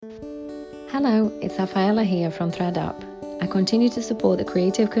Hello, it's Rafaela here from ThreadUp. I continue to support the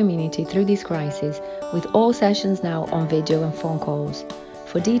creative community through this crisis, with all sessions now on video and phone calls.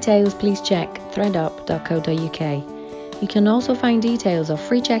 For details, please check threadup.co.uk. You can also find details of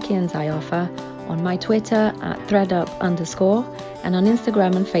free check-ins I offer on my Twitter at threadup_, and on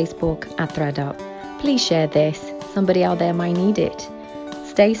Instagram and Facebook at ThreadUp. Please share this. Somebody out there might need it.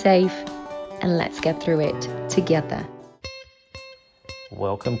 Stay safe, and let's get through it together.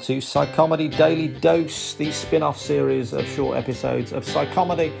 Welcome to Psychomedy Daily Dose, the spin-off series of short episodes of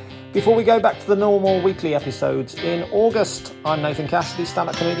Psychomedy. Before we go back to the normal weekly episodes in August, I'm Nathan Cassidy,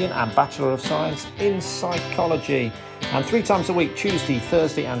 stand-up comedian and Bachelor of Science in Psychology. And 3 times a week, Tuesday,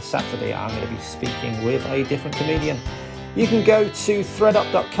 Thursday and Saturday, I'm going to be speaking with a different comedian. You can go to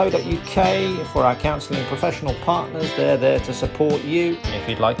threadup.co.uk for our counselling professional partners. They're there to support you. And if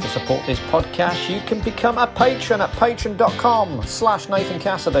you'd like to support this podcast, you can become a patron at patreon.com/Nathan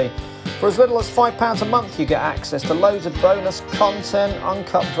Cassidy. For as little as £5 a month, you get access to loads of bonus content,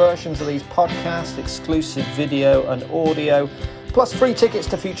 uncut versions of these podcasts, exclusive video and audio, plus free tickets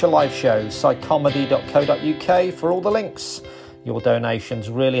to future live shows. Psychomedy.co.uk for all the links. Your donations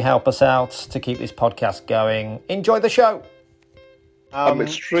really help us out to keep this podcast going. Enjoy the show. I'm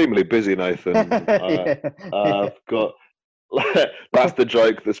extremely busy, Nathan. Yeah. I've got that's the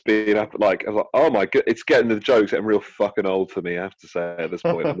joke that's been like, I was like, oh my god, it's getting the jokes getting real fucking old for me. I have to say at this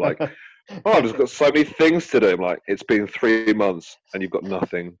point, I'm like, oh, I've just got so many things to do. I'm like, it's been 3 months and you've got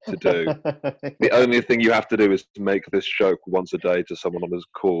nothing to do. The only thing you have to do is to make this joke once a day to someone on this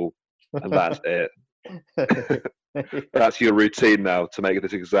call, and that's it. That's your routine now, to make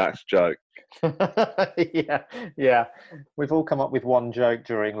this exact joke. Yeah. We've all come up with one joke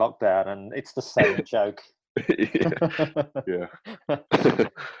during lockdown, and it's the same joke. Yeah.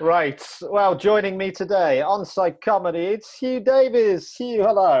 Right. Well, joining me today on Psychomedy, it's Hugh Davies. Hugh,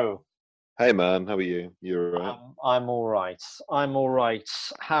 hello. Hey man, how are you? You're all right? I'm all right.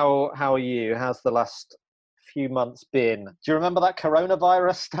 How are you? How's the last few months been? Do you remember that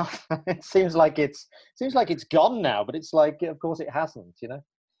coronavirus stuff? It seems like it's gone now, but it's like, of course it hasn't, you know.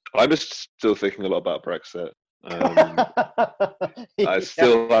 I'm just still thinking a lot about Brexit. I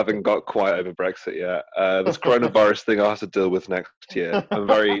still haven't got quite over Brexit yet. This coronavirus thing I'll have to deal with next year. I'm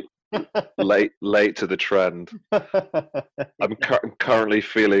very late to the trend. I'm currently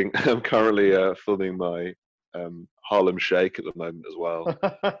filming my Harlem Shake at the moment as well.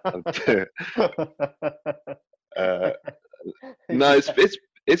 No,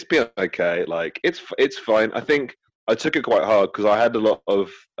 it's been okay. Like it's fine. I think I took it quite hard because I had a lot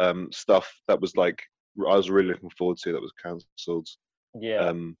of stuff that was like I was really looking forward to that was cancelled.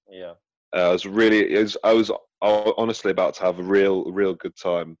 Yeah. I was honestly about to have a real good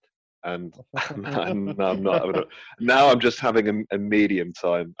time, and now I'm not. Now I'm just having a medium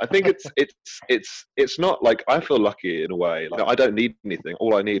time. I think it's not like, I feel lucky in a way. Like, I don't need anything.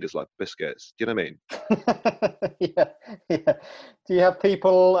 All I need is like biscuits. Do you know what I mean? Yeah. Do you have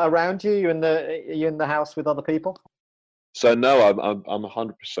people around you? Are you in the house with other people? So no, I'm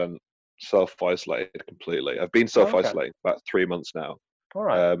 100% self-isolated completely. I've been self-isolating for about 3 months now. All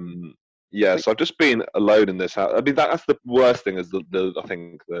right. So I've just been alone in this house. I mean, that's the worst thing, is I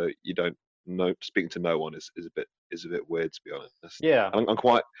think that you don't know, speaking to no one is a bit weird, to be honest. Yeah. I'm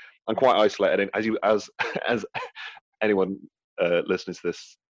quite isolated, and as anyone listening to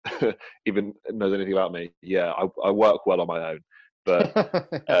this even knows anything about me, yeah, I work well on my own, but but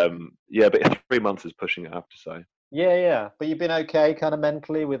 3 months is pushing it, I have to say. Yeah. But you've been okay, kind of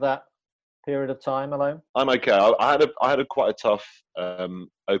mentally, with that period of time alone? I'm okay. I had a quite a tough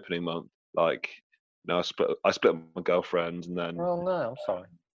opening month. Like, you know, I split with my girlfriend, and then. Oh no, I'm sorry.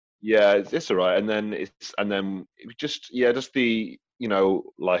 Yeah, it's all right. And then just the, you know,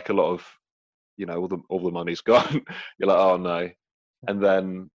 like a lot of, you know, all the money's gone. You're like, oh no, and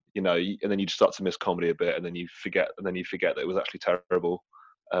then, you know, and then you start to miss comedy a bit, and then you forget that it was actually terrible.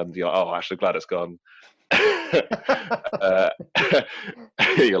 You're like, oh, actually glad it's gone.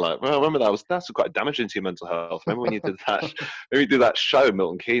 You're like, well, remember that's quite damaging to your mental health. Remember when you did that show,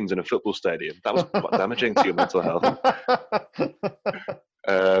 Milton Keynes, in a football stadium? That was quite damaging to your mental health.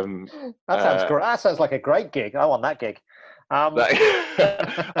 That sounds great. That sounds like a great gig. I want that gig.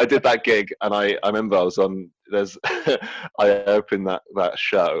 I did that gig, and I remember I was on. I opened that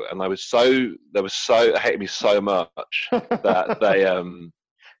show, and it hated me so much that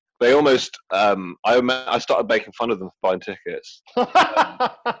they almost. I started making fun of them for buying tickets,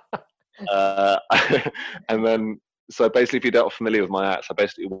 and then so basically, if you're not familiar with my act, I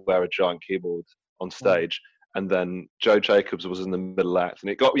basically wear a giant keyboard on stage. And then Joe Jacobs was in the middle act,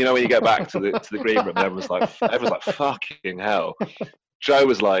 and it got, you know, when you get back to the green room, everyone's like, fucking hell. Joe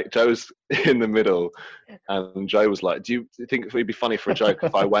was in the middle, and Joe was like, "Do you think it would be funny for a joke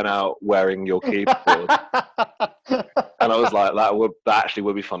if I went out wearing your keyboard?" And I was like, "That actually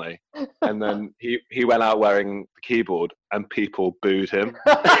would be funny." And then he went out wearing the keyboard, and people booed him.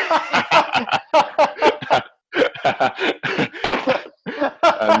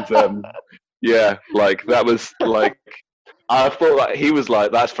 And yeah, like that was like. I thought that he was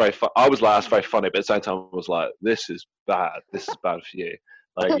like, "That's very fun." I was like, "That's very funny," but at the same time, I was like, "This is bad. This is bad for you.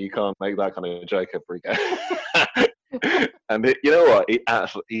 Like, you can't make that kind of joke every game." And you know what?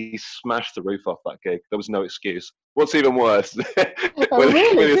 He smashed the roof off that gig. There was no excuse. What's even worse?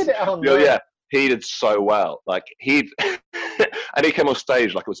 Yeah, he did so well. Like and he came on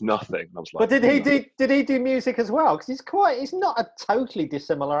stage like it was nothing. And I was like, but did he do music as well? Because he's not a totally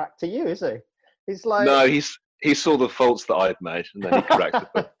dissimilar act to you, is he? He's like no, he saw the faults that I'd made and then he corrected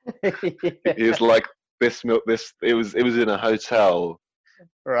them. Yeah. He was like this. It was in a hotel.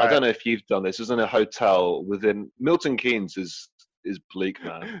 Right. I don't know if you've done this. It was in a hotel within Milton Keynes is bleak,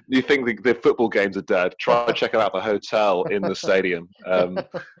 man. You think the football games are dead? Try checking out the hotel in the stadium.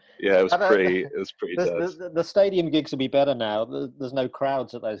 Yeah, it was pretty dead. The stadium gigs will be better now. There's no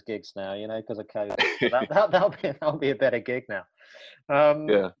crowds at those gigs now, because of COVID. So that'll be a better gig now.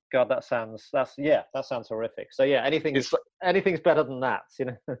 Yeah. God, that sounds horrific. So yeah, anything's better than that,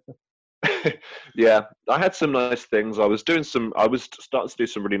 Yeah, I had some nice things. I was starting to do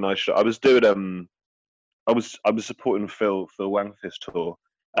some really nice shows. I was doing I was supporting Phil Wangfist tour.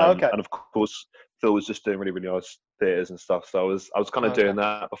 Okay. And of course Phil was just doing really, really nice theatres and stuff. So I was kind of doing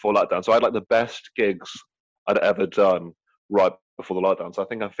that before lockdown. So I had like the best gigs I'd ever done right before the lockdown. So I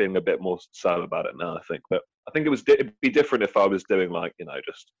think I'm feeling a bit more sad about it now, I think. But I think it'd be different if I was doing like,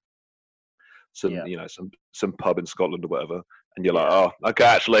 just some some pub in Scotland or whatever. And you're like, oh, okay,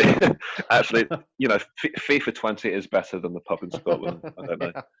 actually, FIFA 20 is better than the pub in Scotland. I don't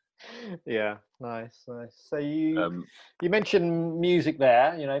know. Yeah, nice. So you mentioned music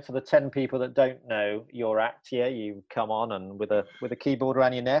there. For the 10 people that don't know your act, you come on and with a keyboard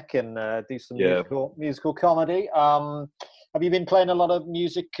around your neck and do some musical comedy. Have you been playing a lot of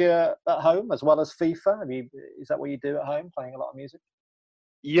music at home as well as FIFA? Is that what you do at home, playing a lot of music?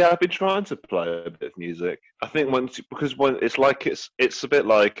 Yeah, I've been trying to play a bit of music. I think because it's a bit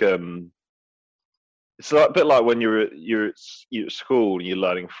like it's a bit like when you're at school and you're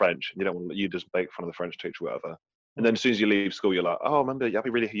learning French and you just make fun of the French teacher or whatever. And then as soon as you leave school, you're like, oh, remember, that'd be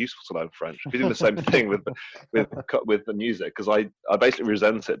really useful to learn French. We're doing the same thing with the music, because I basically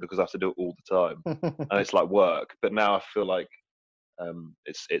resent it because I have to do it all the time, and it's like work. But now I feel like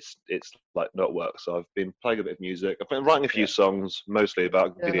it's like not work. So I've been playing a bit of music. I've been writing a few songs, mostly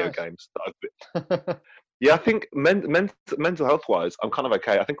about video games. Yeah, I think mental health wise, I'm kind of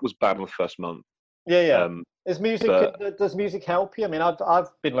okay. I think it was bad in the first month. Yeah. Does music help you? I mean, I've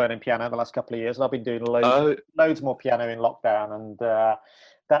been learning piano the last couple of years, and I've been doing loads more piano in lockdown, and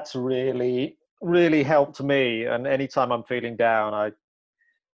that's really, really helped me. And anytime I'm feeling down, I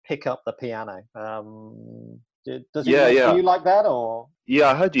pick up the piano. Does you like that, or?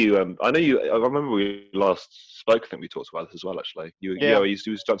 Yeah, I heard you. I know you. I remember we last spoke. I think we talked about this as well. Actually, you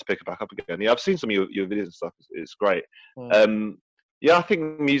were starting to pick it back up again. Yeah, I've seen some of your videos and stuff. It's great. Yeah, I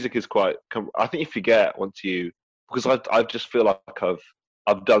think music is quite. I think you forget because I just feel like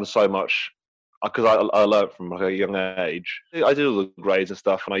I've done so much because I learned from like a young age. I did all the grades and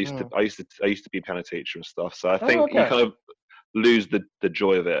stuff, and I used to be a piano teacher and stuff. So I think you kind of lose the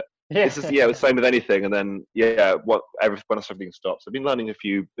joy of it. Yeah. It's the same with anything, and then when everything stops. I've been learning a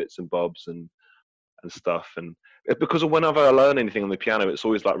few bits and bobs and stuff, and because whenever I learn anything on the piano, it's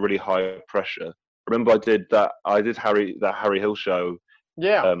always like really high pressure. Remember, I did Harry Hill show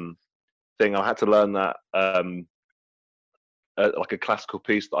thing. I had to learn that like a classical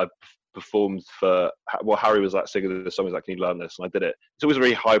piece that I performed for. Well, Harry was like singing the song. He's like, "Can you learn this?" And I did it. It's always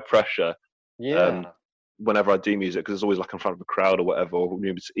really high pressure. Yeah. Whenever I do music, because it's always like in front of a crowd or whatever, or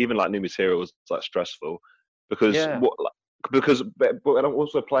even like new material is like stressful because but I'm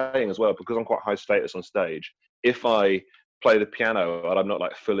also playing as well because I'm quite high status on stage. If I play the piano and I'm not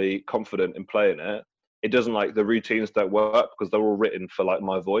like fully confident in playing it, it doesn't like the routines don't work because they're all written for like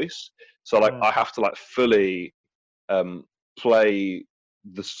my voice. So like I have to like fully play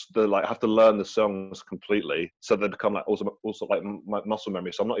I have to learn the songs completely, so they become like also like my muscle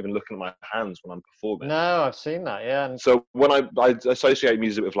memory. So I'm not even looking at my hands when I'm performing. No, I've seen that. Yeah. So when I associate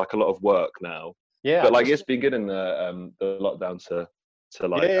music with like a lot of work now. Yeah. But like it's been good in the lockdown to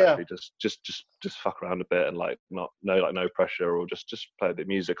like actually just fuck around a bit and like no pressure or just play a bit of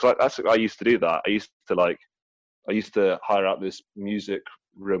music. Cause I used to do that. I used to hire out this music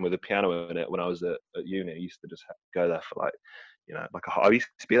room with a piano in it when I was at uni. I used to just go there for like I used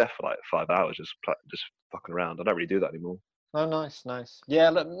to be there for like 5 hours just fucking around. I don't really do that anymore. Oh, nice. Yeah,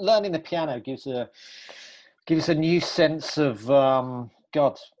 learning the piano gives a new sense of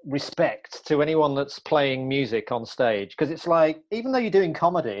respect to anyone that's playing music on stage, because it's like, even though you're doing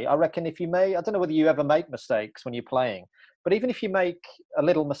comedy, I reckon I don't know whether you ever make mistakes when you're playing, but even if you make a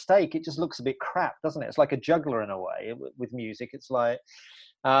little mistake, it just looks a bit crap, doesn't it? It's like a juggler in a way with music. It's like,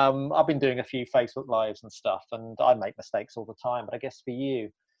 I've been doing a few Facebook lives and stuff, and I make mistakes all the time, but I guess for you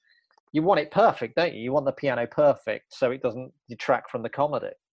want it perfect, don't you? You want the piano perfect so it doesn't detract from the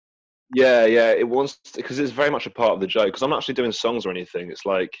comedy. Yeah, it wants, because it's very much a part of the joke. Because I'm not actually doing songs or anything. It's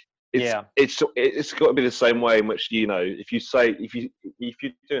like it's got to be the same way in which, if you're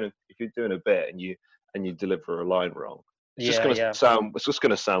doing a bit and you deliver a line wrong, it's just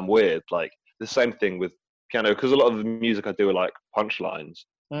gonna sound weird. Like the same thing with piano, because a lot of the music I do are like punchlines.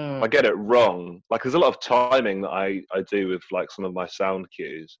 If I get it wrong, like there's a lot of timing that I do with like some of my sound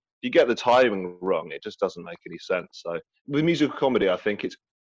cues. If you get the timing wrong, it just doesn't make any sense. So with musical comedy, I think it's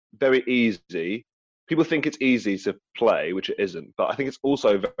very easy. People think it's easy to play, which it isn't, but I think it's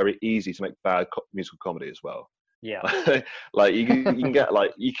also very easy to make bad musical comedy as well. Yeah. Like you can get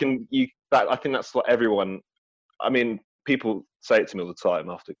like I think that's what everyone. I mean, people say it to me all the time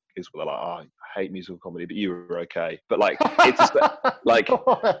after gigs where they're like, "Oh, I hate musical comedy, but you were okay." But like, it's just, like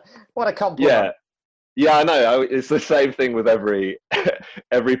what a compliment. Yeah, I know. It's the same thing with everyone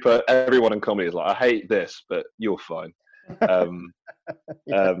in comedy is like, "I hate this, but you're fine."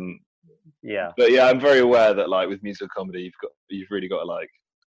 Yeah. But yeah, I'm very aware that like with musical comedy, you've really got to like.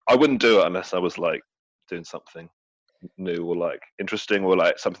 I wouldn't do it unless I was like doing something new or like interesting or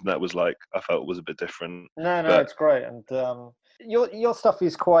like something that was like I felt was a bit different. No, it's great, and your stuff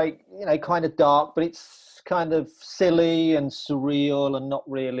is quite kind of dark, but it's kind of silly and surreal and not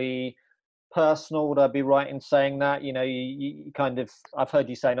really personal. Would I be right in saying that? You kind of, I've heard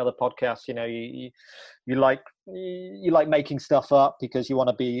you say in other podcasts, you like making stuff up because you want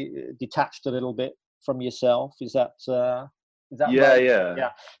to be detached a little bit from yourself. Is that right?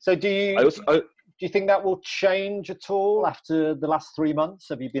 Yeah. So do you think that will change at all after the last 3 months?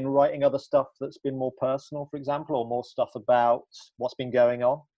 Have you been writing other stuff that's been more personal, for example, or more stuff about what's been going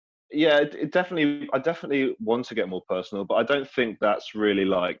on? Yeah, I definitely want to get more personal, but I don't think that's really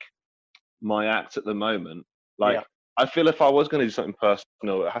like my act at the moment. Like, I feel if I was going to do something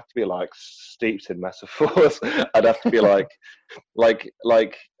personal, it had to be like steeped in metaphors. I'd have to be like, I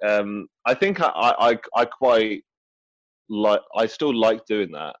think I quite like, I still like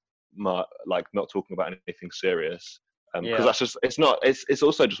doing that. Like not talking about anything serious, because that's just, it's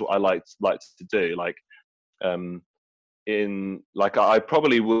also just what I like to do. Like, I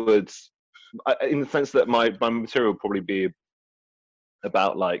probably would, in the sense that my material would probably be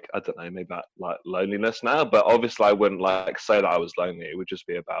about like, I don't know, maybe about like loneliness now, but obviously I wouldn't like say that I was lonely. It would just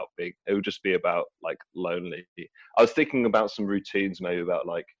be about like lonely. I was thinking about some routines, maybe about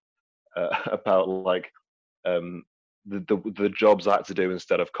like the jobs I had to do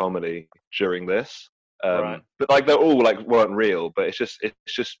instead of comedy during this. Right. But like they're all like weren't real, but it's just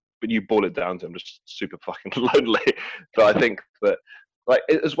when you boil it down to them, just super fucking lonely. But I think that like,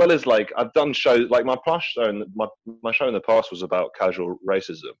 as well as like I've done shows like my show my show in the past was about casual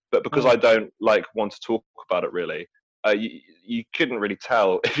racism, but because I don't like want to talk about it really, you couldn't really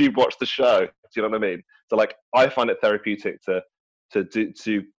tell if you watched the show. Do you know what I mean? So like I find it therapeutic to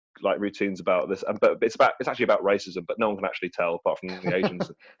like routines about this, but it's actually about racism, but no one can actually tell apart from the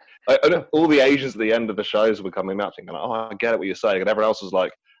Asians. All the Asians at the end of the shows were coming out thinking, "Oh, I get what you're saying," and everyone else was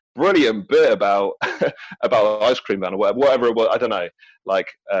like, "Brilliant bit about about ice cream man," or whatever it was. I don't know. Like,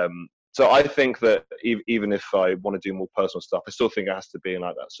 so I think that even if I want to do more personal stuff, I still think it has to be in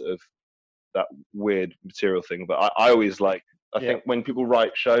like that sort of that weird material thing. But I always like, I think when people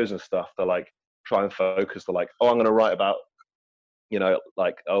write shows and stuff, they're like try and focus. They're like, "Oh, I'm going to write about,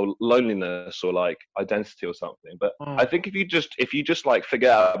 like, oh, loneliness or like identity or something." But I think if you just like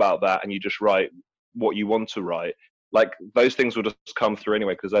forget about that and you just write what you want to write, like those things will just come through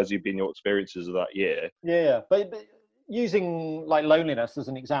anyway, because as you've been your experiences of that year. But using like loneliness as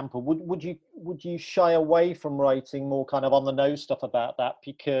an example, would you shy away from writing more kind of on the nose stuff about that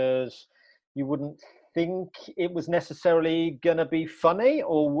because you wouldn't think it was necessarily gonna be funny,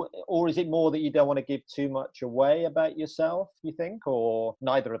 or is it more that you don't want to give too much away about yourself, you think, or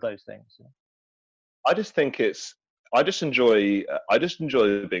neither of those things? I just think I just enjoy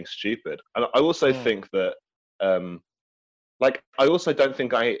being stupid, and I also think that like I also don't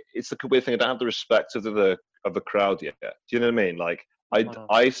think it's a weird thing, I don't have the respect of the crowd yet. Do you know what I mean? Like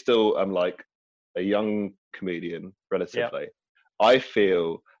I still am like a young comedian relatively. I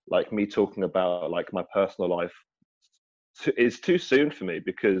feel like me talking about like my personal life is too soon for me,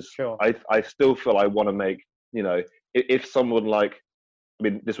 because Sure. I still feel I want to make, you know, if someone like, I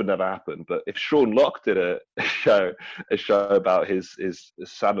mean, this would never happen, but if Sean Locke did a show about his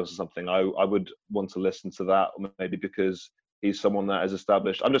sadness or something, I would want to listen to that, maybe because he's someone that is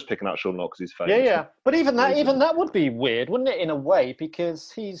established. I'm just picking out Sean Locke because he's famous. Yeah. But even that would be weird, wouldn't it, in a way?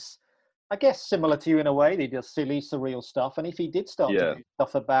 Because he's, I guess, similar to you in a way. He does silly, surreal stuff, and if he did start to do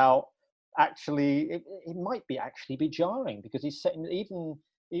stuff about, actually, it might be jarring, because he's setting,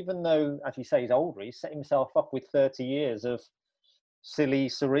 even though, as you say, he's older, he's set himself up with 30 years of silly,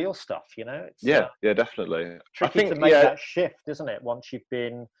 surreal stuff. You know, it's definitely tricky to make that shift, isn't it? Once you've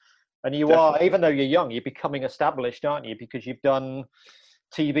been, and you are, even though you're young, you're becoming established, aren't you? Because you've done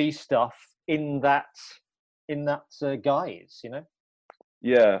TV stuff in that guise, you know.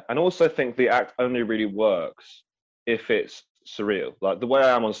 Yeah, and also think the act only really works if it's surreal. Like the way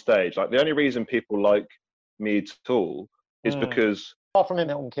I am on stage, like the only reason people like me at all is because, apart from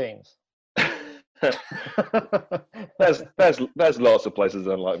Milton Keynes. there's lots of places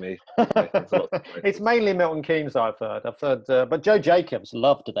that don't like me. It's mainly Milton Keynes, I've heard, but Joe Jacobs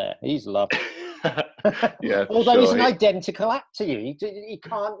loved there. He's loved. Yeah, although he's an identical act to you, you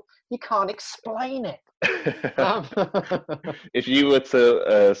can't explain it. If you were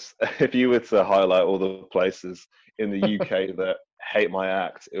to highlight all the places in the UK that hate my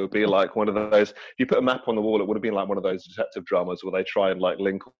act, it would be like one of those. If you put a map on the wall, it would have been like one of those detective dramas where they try and like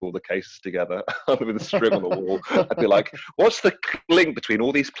link all the cases together with a string on the wall. I'd be like, what's the link between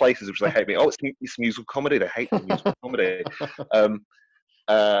all these places which they hate me? Oh, it's musical comedy. They hate the musical comedy.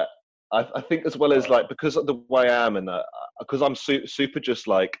 I think, as well as like, because of the way I am, and that, because I'm super just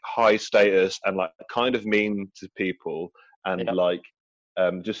like high status and like kind of mean to people, and like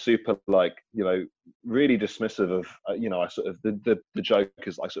just super like, you know, really dismissive of you know, I sort of the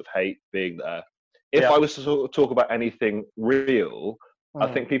jokers, I sort of hate being there. If I was to sort of talk about anything real,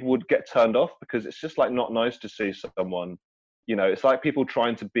 I think people would get turned off, because it's just like not nice to see someone, you know, it's like people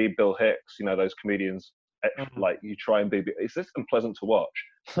trying to be Bill Hicks, you know, those comedians. Like you try and be, it's just unpleasant to watch,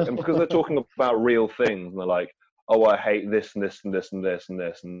 and because they're talking about real things and they're like, oh, I hate this and this and this and this and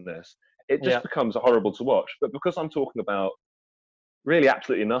this and this, it just becomes horrible to watch. But because I'm talking about really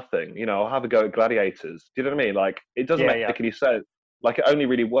absolutely nothing, you know, I'll have a go at Gladiators. Do you know what I mean? Like, it doesn't make any sense. Like, it only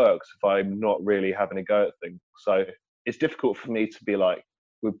really works if I'm not really having a go at things. So it's difficult for me to be like,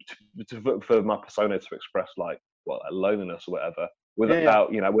 for my persona to express like, well, loneliness or whatever,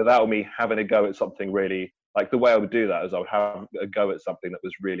 without you know, without me having a go at something really. Like, the way I would do that is I would have a go at something that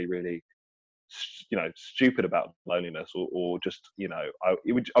was really, really, you know, stupid about loneliness, or just, you know, I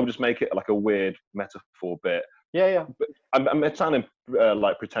would just make it like a weird metaphor bit. But I'm sounding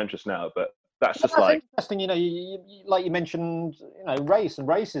like pretentious now, but that's just like interesting. You know, you like you mentioned, you know, race and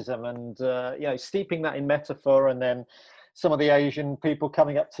racism, and you know, steeping that in metaphor, and then some of the Asian people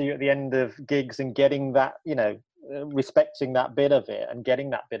coming up to you at the end of gigs and getting that, you know, respecting that bit of it and getting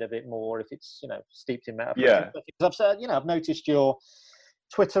that bit of it more if it's, you know, steeped in metaphor. Because I've said, you know, I've noticed your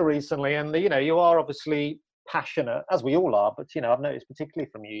Twitter recently, and you know, you are obviously passionate, as we all are, but you know, I've noticed particularly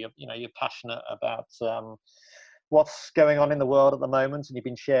from you, you know, you're passionate about what's going on in the world at the moment, and you've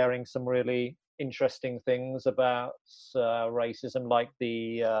been sharing some really interesting things about racism, like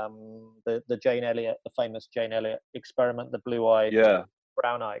the Jane Elliott, the famous Jane Elliott experiment, the blue eye,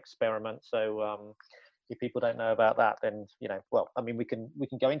 brown eye experiment. So if people don't know about that, then, you know, well, I mean, we can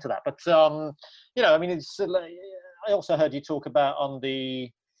go into that, but you know, I mean, it's. I also heard you talk about on the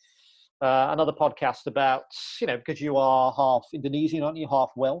another podcast about, you know, because you are half Indonesian, aren't you? Half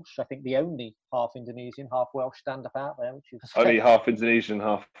Welsh. I think the only half Indonesian, half Welsh stand-up out there, which is only half Indonesian,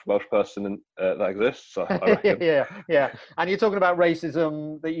 half Welsh person that exists. So I reckon. yeah. And you're talking about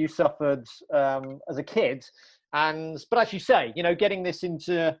racism that you suffered as a kid, but as you say, you know, getting this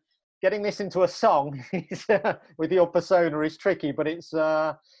into a song with your persona is tricky, but it's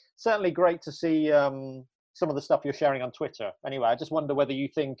certainly great to see some of the stuff you're sharing on Twitter. Anyway, I just wonder whether you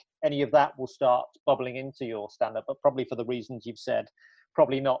think any of that will start bubbling into your stand-up, but probably for the reasons you've said,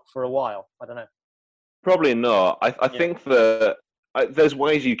 probably not for a while. I don't know. Probably not. I think that there's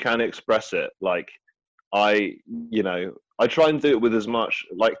ways you can express it. Like, you know, I try and do it with as much,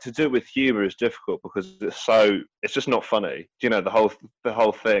 like, to do it with humor is difficult because it's just not funny. You know, the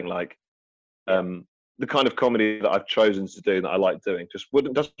whole thing, like, the kind of comedy that I've chosen to do, that I like doing, just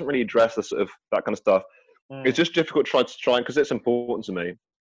doesn't really address the sort of that kind of stuff. It's just difficult to try because it's important to me.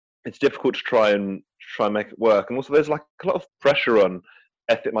 It's difficult to try and make it work, and also there's like a lot of pressure on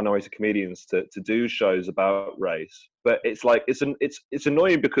ethnic minority comedians to do shows about race. But it's like it's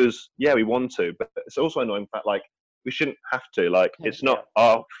annoying because we want to, but it's also annoying that like we shouldn't have to. Like, it's not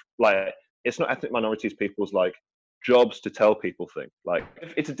our, like, it's not ethnic minorities people's like jobs to tell people things. Like,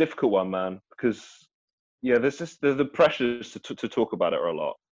 it's a difficult one, man, because there's the pressures to talk about it are a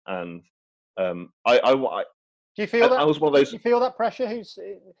lot, and I Do you feel that? I was one of those. Do you feel that pressure?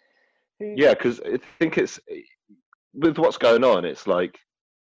 Yeah, because I think it's with what's going on. It's like,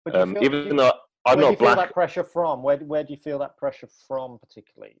 even though I'm not black. Where do you feel that pressure from? Where do you feel that pressure from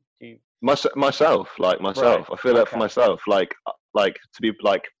particularly? Do you... myself? Right. I feel that for myself. Like to be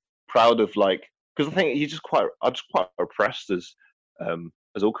like proud of, like, because I think I'm just quite oppressed as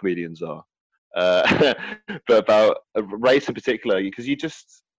all comedians are, but about race in particular, because you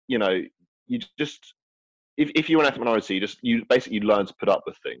just if you're an ethnic minority, you basically learn to put up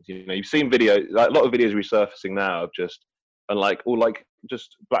with things. You've seen like, a lot of videos resurfacing now of just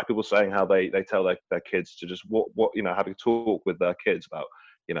just black people saying how they tell their kids to just having a talk with their kids about,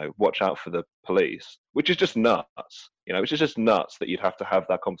 watch out for the police, which is just nuts. Which is just nuts that you'd have to have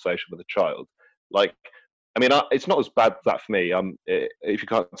that conversation with a child. Like, I mean, it's not as bad as that for me. If you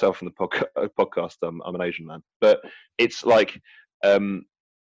can't tell from the podcast, I'm an Asian man, but it's like,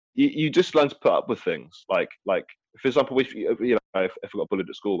 you just learn to put up with things. Like for example, if I got bullied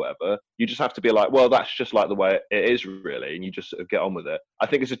at school, or whatever, you just have to be like, well, that's just like the way it is, really, and you just sort of get on with it. I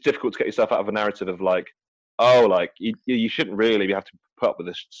think it's just difficult to get yourself out of a narrative of like, oh, like you shouldn't really have to put up with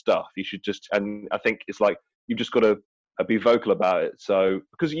this stuff. You should just, and I think it's like you've just got to be vocal about it. So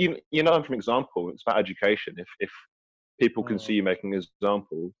because from example, it's about education. If people can see you making an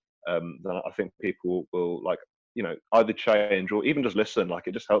example, then I think people will like, either change or even just listen. Like,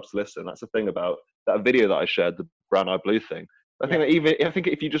 it just helps to listen. That's the thing about that video that I shared, the brown eye blue thing. I think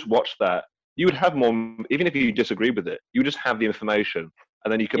if you just watch that, you would have more, even if you disagree with it, you just have the information,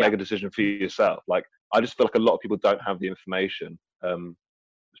 and then you can make a decision for yourself. Like, I just feel like a lot of people don't have the information,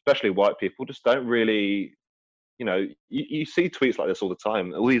 especially white people, just don't really, you see tweets like this all the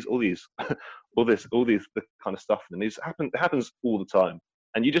time, all these the kind of stuff, and it happens all the time,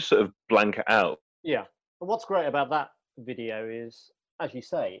 and you just sort of blank it out. Yeah. But what's great about that video is, as you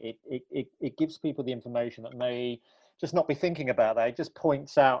say, it gives people the information that may just not be thinking about that. It just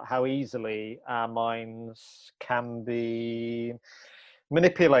points out how easily our minds can be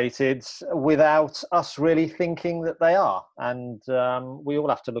manipulated without us really thinking that they are. And we all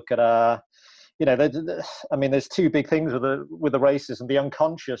have to look at there's two big things with the racism: the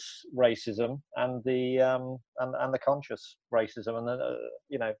unconscious racism and the conscious racism.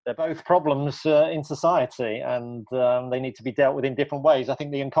 And they're both problems in society, and they need to be dealt with in different ways. I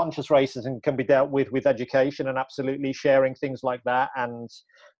think the unconscious racism can be dealt with education and absolutely sharing things like that, and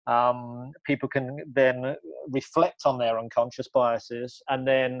people can then reflect on their unconscious biases. And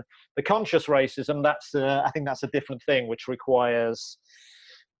then the conscious racism, I think that's a different thing, which requires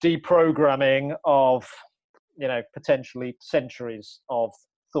deprogramming of potentially centuries of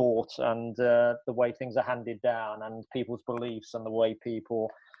thought and the way things are handed down and people's beliefs and the way people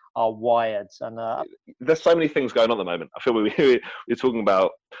are wired. And there's so many things going on at the moment. I feel we're talking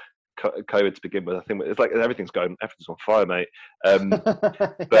about COVID to begin with. I think it's like everything's on fire, mate.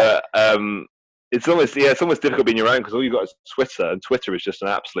 But it's almost difficult being your own, because all you've got is Twitter, and Twitter is just an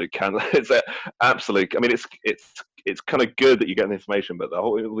absolute it's an absolute. I mean, it's kind of good that you get the information, but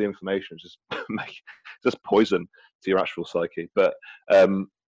all the information is just poison to your actual psyche. But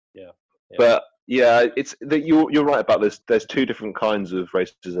but yeah, it's that you're right about this. There's two different kinds of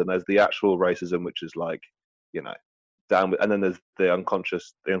racism. There's the actual racism, which is like, down with, and then there's the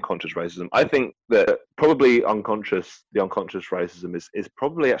unconscious racism. I think that probably the unconscious racism is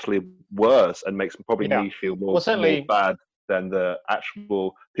probably actually worse and makes probably me feel more bad than the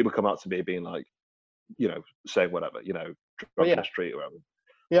actual people come up to me being like, saying whatever, drunk in the street or whatever.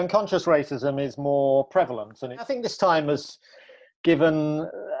 The unconscious racism is more prevalent, and I think this time has given,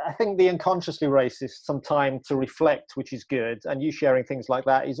 I think, the unconsciously racist some time to reflect, which is good. And you sharing things like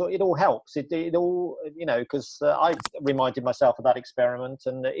that it all helps. It all, because I reminded myself of that experiment,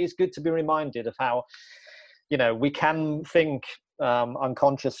 and it's good to be reminded of how, we can think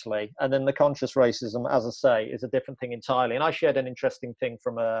unconsciously, and then the conscious racism, as I say, is a different thing entirely. And I shared an interesting thing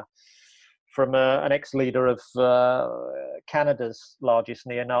from an ex-leader of Canada's largest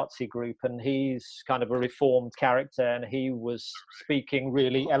neo-Nazi group, and he's kind of a reformed character, and he was speaking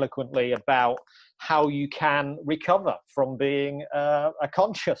really eloquently about how you can recover from being a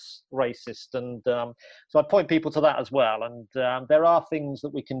conscious racist. And so I'd point people to that as well. And there are things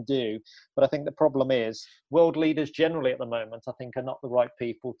that we can do, but I think the problem is world leaders generally at the moment, I think, are not the right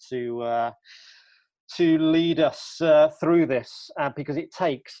people to lead us through this, because it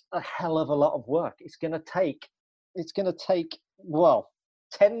takes a hell of a lot of work. It's going to take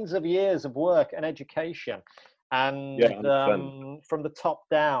tens of years of work and education, and from the top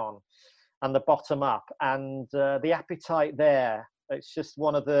down. and the bottom up, and the appetite there. It's just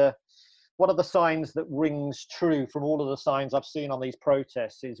one of the signs that rings true from all of the signs I've seen on these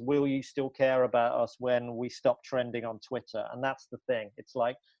protests is, will you still care about us when we stop trending on Twitter? And that's the thing. It's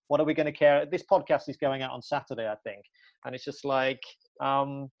like, what are we going to care? This podcast is going out on Saturday, I think. And it's just like,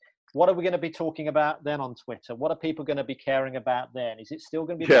 what are we going to be talking about then on Twitter? What are people going to be caring about then? Is it still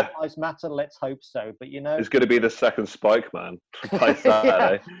going to be Black Lives Matter? Let's hope so. But, it's going to be the second Spike, man, by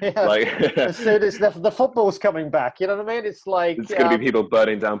Saturday. Like, as soon as the football's coming back, you know what I mean? It's like it's going to be people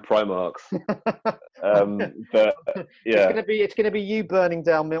burning down Primarks. But yeah, it's going to be you burning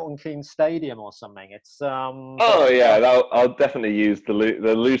down Milton Keynes Stadium or something. It's I'll definitely use the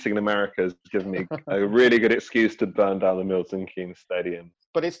looting in America has given me a really good excuse to burn down the Milton Keynes Stadium.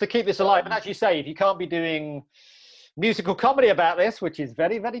 But it's to keep this alive. And as you say, if you can't be doing musical comedy about this, which is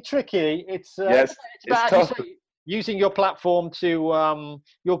very, very tricky, it's about, as you say, using your platform to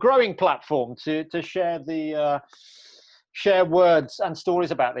your growing platform to share words and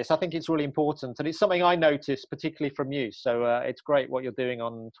stories about this. I think it's really important, and it's something I noticed particularly from you. So it's great what you're doing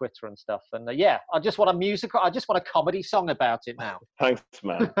on Twitter and stuff. And I just want a comedy song about it now. Thanks,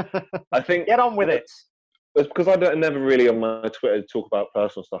 man. I think get on with it. It's because I never really on my Twitter talk about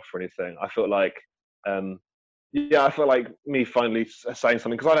personal stuff or anything. I feel like, I feel like me finally saying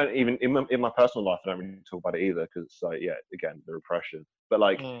something, because I don't even in my personal life I don't really talk about it either, because again, the repression. But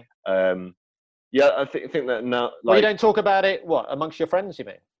like, I think that now. Like, well, you don't talk about it amongst your friends, you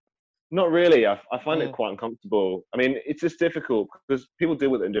mean? Not really. I find it quite uncomfortable. I mean, it's just difficult because people deal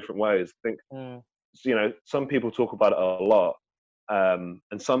with it in different ways. I think some people talk about it a lot.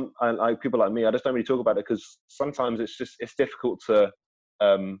 And some like people like me, I just don't really talk about it because sometimes it's difficult to,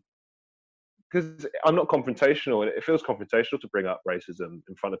 because I'm not confrontational, and it feels confrontational to bring up racism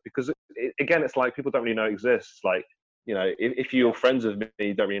in front of, because again, it's like people don't really know it exists. Like, if you're friends with me,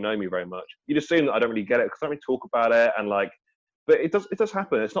 you don't really know me very much. You'd assume that I don't really get it because I don't really talk about it, and like, but it does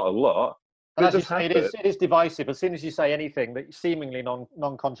happen. It's not a lot. And as you say, it is divisive. As soon as you say anything that seemingly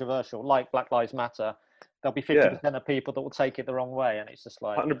non-controversial, like Black Lives Matter, there'll be 50% of people that will take it the wrong way, and it's just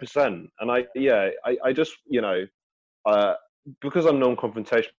like 100%. And I just because I'm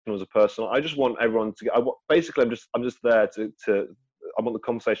non-confrontational as a person, I just want everyone to. Basically, I'm just there to. I want the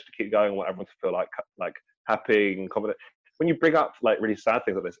conversation to keep going. I want everyone to feel like happy and confident. When you bring up like really sad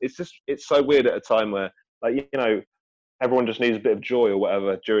things like this, it's so weird at a time where everyone just needs a bit of joy or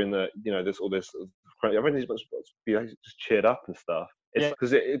whatever during the everyone needs to be just cheered up and stuff. It's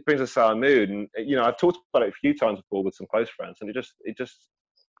because it brings a sour mood, and I've talked about it a few times before with some close friends, and it just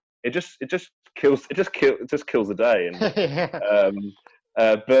kills the day.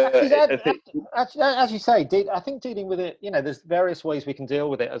 But as you say, I think dealing with it, there's various ways we can deal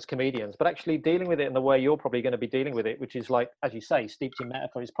with it as comedians, but actually dealing with it in the way you're probably going to be dealing with it, which is like, as you say, steeped in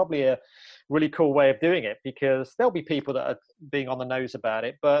metaphor, is probably a really cool way of doing it, because there'll be people that are being on the nose about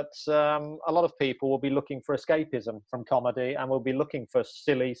it, but a lot of people will be looking for escapism from comedy and will be looking for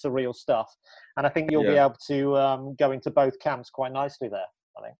silly, surreal stuff. And I think you'll be able to go into both camps quite nicely there,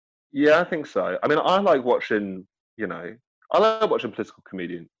 I think. Yeah, I think so. I mean, I like watching, I like watching political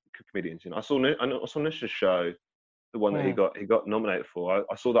comedians. I saw Nish's show, the one that he got nominated for.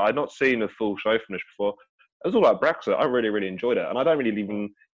 I saw that. I'd not seen a full show from Nish before. It was all about Brexit. I really, really enjoyed it, and I don't really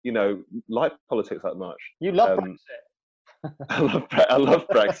even, like politics that much. You love Brexit. I love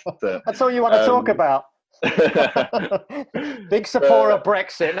Brexit. That's all you want to talk about. Big supporter of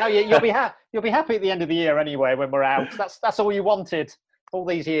Brexit. No, you'll be happy at the end of the year anyway when we're out. That's all you wanted all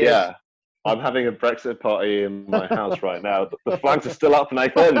these years. Yeah. I'm having a Brexit party in my house right now. The flags are still up,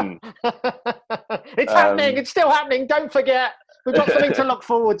 Nathan. It's happening. It's still happening. Don't forget. We've got something to look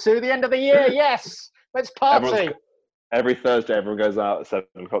forward to. The end of the year. Yes. Let's party. Every Thursday, everyone goes out at 7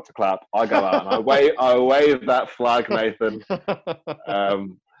 o'clock to clap. I go out and I wave that flag, Nathan.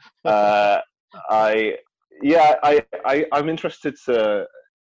 I'm interested to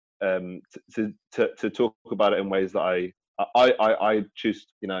talk about it in ways that I choose,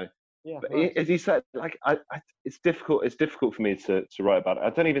 Yeah, but right. as you said, like it's difficult. It's difficult for me to write about it.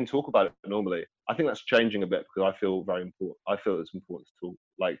 I don't even talk about it normally. I think that's changing a bit because I feel very important. I feel it's important to talk.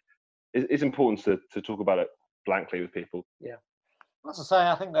 Like it's important to talk about it blankly with people. Yeah, as I say,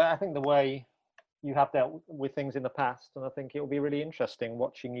 I think the way you have dealt with things in the past, and I think it will be really interesting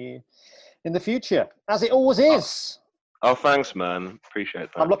watching you in the future, as it always is. Oh, thanks, man.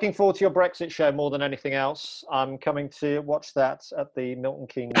 Appreciate that. I'm looking forward to your Brexit show more than anything else. I'm coming to watch that at the Milton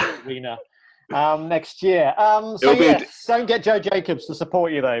Keynes Arena. next year. So It'll be yes, don't get Joe Jacobs to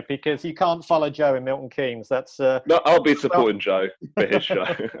support you though, because you can't follow Joe in Milton Keynes. That's No, I'll be supporting Joe for his show.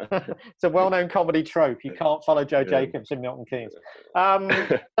 it's a well-known comedy trope. You can't follow Joe Jacobs in Milton Keynes.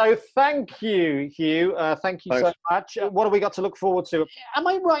 So thank you, Hugh. Thank you so much. What have we got to look forward to? Am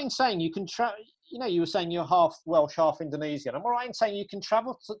I right in saying you can travel? You know, you were saying you're half Welsh, half Indonesian. Am I right in saying you can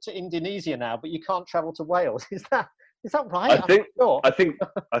travel to Indonesia now, but you can't travel to Wales? Is that right? I think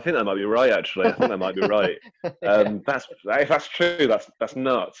that might be right. Actually, I think that might be right. If that's true, that's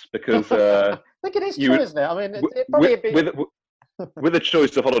nuts. Because I think it is true, isn't it? I mean, it probably with a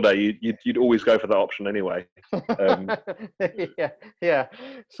choice of holiday, you'd always go for that option anyway. Yeah.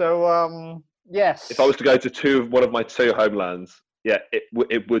 So yes, if I was to go to one of my two homelands, yeah,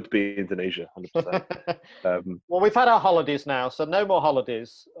 it would be Indonesia, 100%. Well, we've had our holidays now, so no more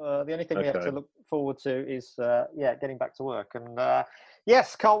holidays. The only thing we have to look forward to is getting back to work. And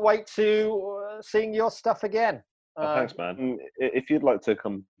yes, can't wait to seeing your stuff again. Thanks, man. If you'd like to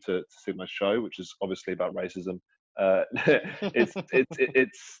come to see my show, which is obviously about racism,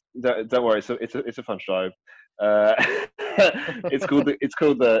 don't worry. It's a fun show. It's called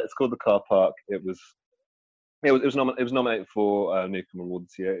the Car Park. It was nominated for Newcomer Award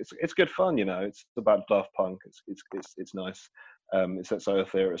this year. It's good fun, you know. It's about Daft Punk. It's nice. It's at Soho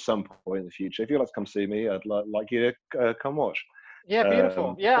Theatre at some point in the future. If you'd like to come see me, I'd like you to come watch. Yeah,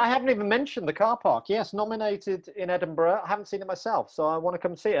 beautiful. I haven't even mentioned the Car Park. Yes, nominated in Edinburgh. I haven't seen it myself, so I want to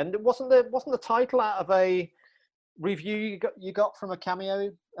come see it. And wasn't the title out of a review you got from a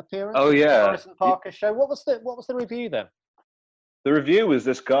cameo appearance? Oh yeah, Harrison Parker show. What was the review then? The review was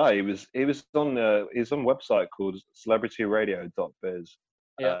this guy. He was on a website called celebrityradio.biz.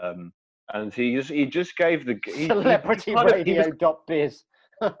 Yeah. And he just gave the celebrityradio.biz.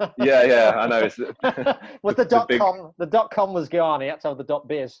 Yeah, I know. Was the .com was gone. He had to have the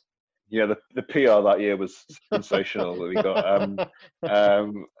 .biz. Yeah, the PR that year was sensational that we got.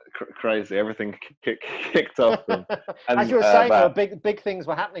 Crazy. Everything kicked off. And as you were saying, big things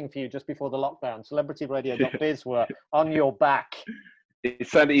were happening for you just before the lockdown. Celebrityradio.biz were on your back. He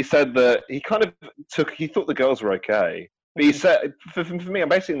said that he thought the girls were okay. But he said, for me, I'm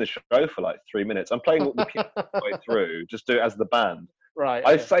basically in the show for like 3 minutes. I'm playing all the kids all the way through, just do it as the band. Right.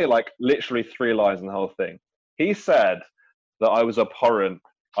 I say like literally 3 lines in the whole thing. He said that I was abhorrent.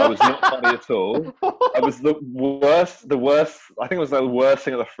 I was not funny at all. I was the worst. I think it was the worst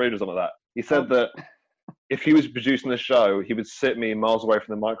thing at the Fringe or something like that. He said that if he was producing the show, he would sit me miles away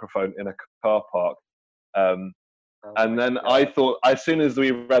from the microphone in a car park. And then I thought, as soon as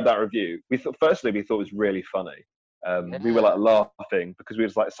we read that review, we thought it was really funny. We were like laughing because we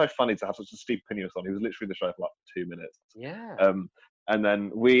was like, it's so funny to have such a steep opinion on. He was literally in the show for like 2 minutes. Yeah. And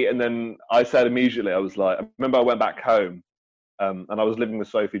then I said immediately, I was like, I remember I went back home. And I was living with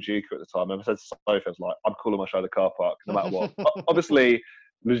Sophie Duker at the time. And I said to Sophie, I was like, I'm calling my show the Car Park, no matter what. Obviously,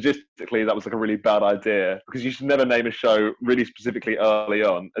 logistically, that was like a really bad idea because you should never name a show really specifically early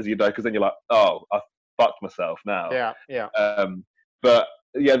on, as you know, because then you're like, oh, I fucked myself now. Yeah. But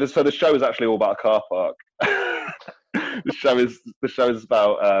yeah, so the show is actually all about a car park. The show is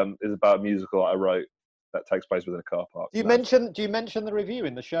about a musical I wrote that takes place within a car park. Do you mention the review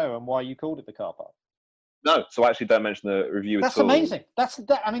in the show and why you called it the Car Park? No, so I actually don't mention the review at all. That's amazing. That's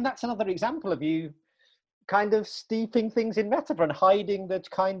another example of you kind of steeping things in metaphor and hiding the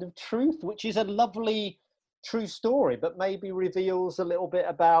kind of truth, which is a lovely true story, but maybe reveals a little bit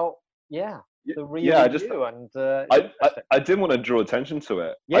about the real you. And I didn't want to draw attention to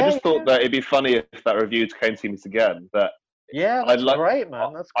it. I just thought that it'd be funny if that review came to me again. That that's great,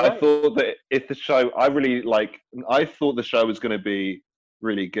 man. That's great. I thought that if the show, I thought the show was going to be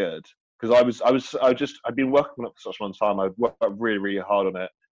really good. Because I'd been working on it for such a long time. I worked really, really hard on it.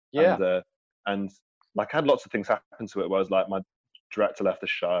 Yeah. And like I had lots of things happen to it where I was like, my director left the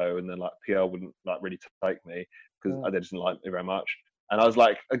show, and then like PR wouldn't like really take me because they just didn't like me very much. And I was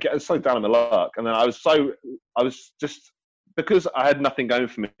like, getting so down on my luck. And then I was just because I had nothing going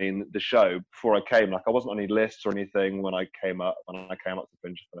for me in the show before I came. Like I wasn't on any lists or anything when I came up to the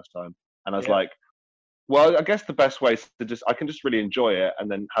Fringe the first time. And I was like, well, I guess the best way is I can just really enjoy it and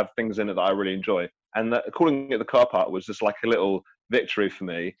then have things in it that I really enjoy. And calling it the Car Park was just like a little victory for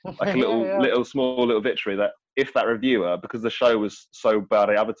me, like a little small victory that if that reviewer, because the show was so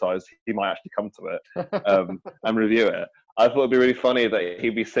badly advertised, he might actually come to it and review it. I thought it'd be really funny that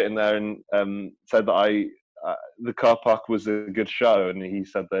he'd be sitting there and said that the Car Park was a good show, and he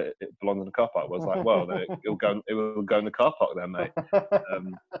said that it belonged in the car park. I was like, well, it will go in the car park then, mate.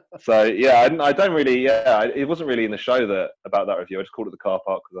 So yeah, I don't really, it wasn't really in the show about that review. I just called it the Car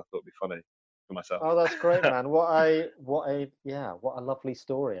Park because I thought it'd be funny. for myself. Oh, that's great, man. What a lovely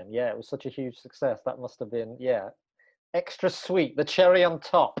story. And yeah, it was such a huge success. That must have been, extra sweet, the cherry on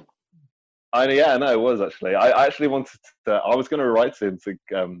top. It was actually. I actually wanted to. I was going to write to him to do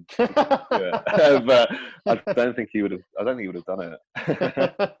it, but I don't think he would have. I don't think he would have done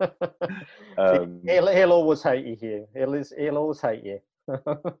it. He'll always hate you, Hugh. He'll always hate you.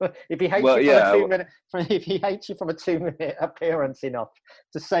 If he hates if he hates you from a 2-minute appearance enough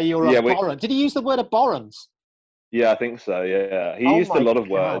to say you're abhorrent. Did he use the word abhorrent? Yeah, I think so. Yeah, he used a lot of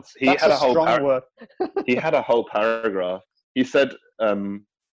words. He had a whole word. He had a whole paragraph. He said.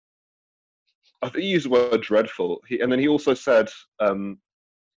 I think he used the word dreadful. And then he also said, what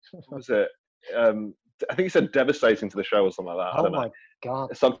was it? I think he said devastating to the show or something like that. I don't know. My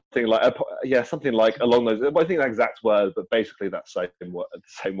God. Something like along those. I think the exact word, but basically that same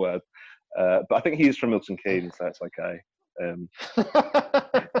word. But I think he's from Milton Keynes, so it's okay.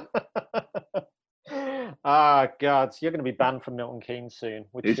 God, so you're going to be banned from Milton Keynes soon,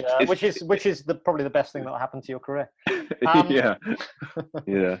 which is probably the best thing that'll happen to your career.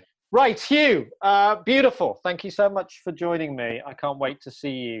 Yeah. Right, Hugh. Beautiful. Thank you so much for joining me. I can't wait to see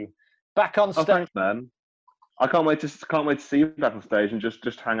you back on stage. Oh, thanks, man. I can't wait to see you back on stage and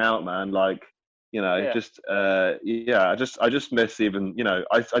just hang out, man. Like, I just miss even,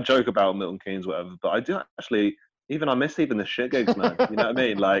 I joke about Milton Keynes, whatever, but I do actually, I miss even the shit gigs, man. You know what I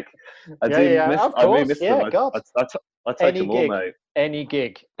mean? Like, I miss them. I take them all, mate. Any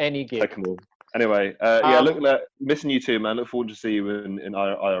gig. Take them all. Anyway, missing you too, man. Look forward to see you in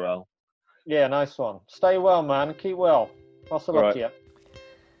IRL. Yeah, nice one. Stay well, man. Keep well. Lots of luck to you.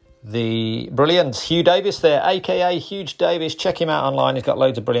 The brilliant Hugh Davis there, aka Huge Davis. Check him out online. He's got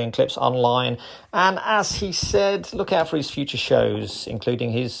loads of brilliant clips online. And as he said, look out for his future shows,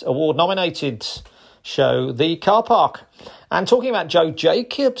 including his award-nominated show, The Car Park. And talking about Joe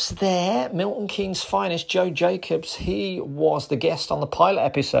Jacobs there, Milton Keynes' finest, Joe Jacobs, he was the guest on the pilot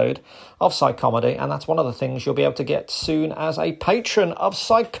episode of Psychomedy, and that's one of the things you'll be able to get soon as a patron of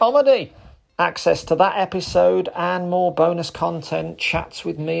Psychomedy. Access to that episode and more bonus content, chats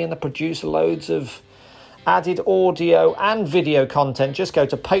with me and the producer, loads of added audio and video content. Just go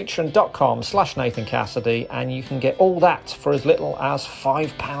to patreon.com/Nathan Cassidy and you can get all that for as little as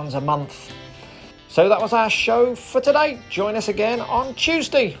 £5 a month. So that was our show for today. Join us again on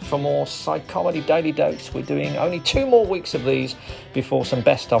Tuesday for more Psychomedy Daily Dose. We're doing only 2 more weeks of these before some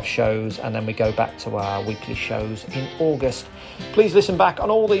best-of shows, and then we go back to our weekly shows in August. Please listen back on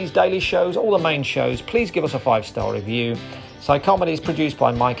all these daily shows, all the main shows. Please give us a 5-star review. Psychomedy is produced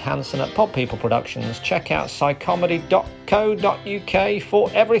by Mike Hansen at Pod People Productions. Check out psychomedy.co.uk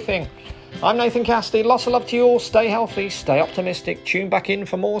for everything. I'm Nathan Cassidy. Lots of love to you all. Stay healthy, stay optimistic. Tune back in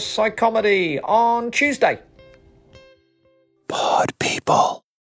for more Psychomedy on Tuesday. Pod People.